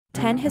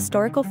10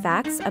 Historical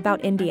Facts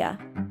about India.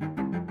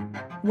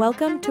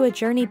 Welcome to a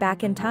journey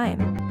back in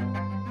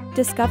time.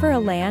 Discover a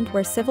land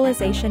where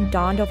civilization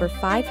dawned over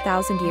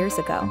 5,000 years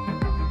ago.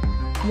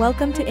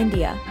 Welcome to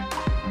India.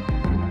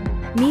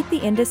 Meet the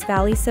Indus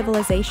Valley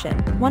Civilization,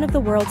 one of the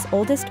world's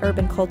oldest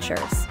urban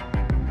cultures.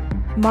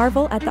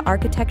 Marvel at the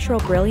architectural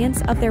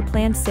brilliance of their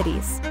planned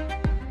cities.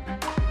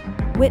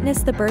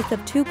 Witness the birth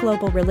of two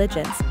global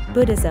religions,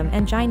 Buddhism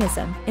and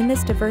Jainism, in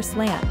this diverse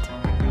land.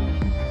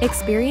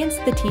 Experience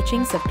the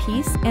teachings of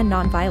peace and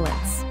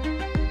nonviolence.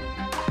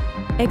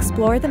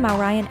 Explore the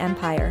Mauryan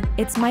Empire,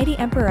 its mighty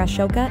Emperor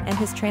Ashoka and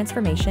his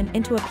transformation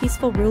into a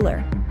peaceful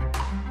ruler.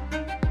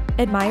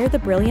 Admire the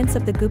brilliance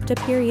of the Gupta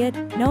period,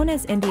 known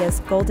as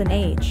India's Golden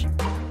Age.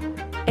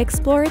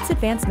 Explore its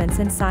advancements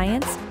in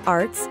science,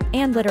 arts,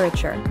 and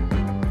literature.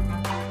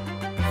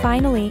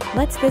 Finally,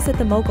 let's visit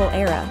the Mughal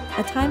era,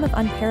 a time of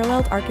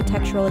unparalleled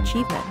architectural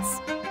achievements.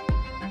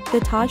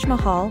 The Taj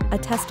Mahal, a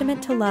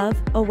testament to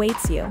love,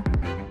 awaits you.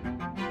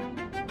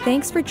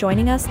 Thanks for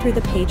joining us through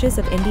the pages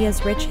of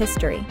India's rich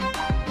history.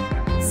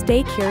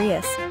 Stay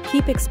curious,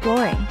 keep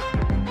exploring.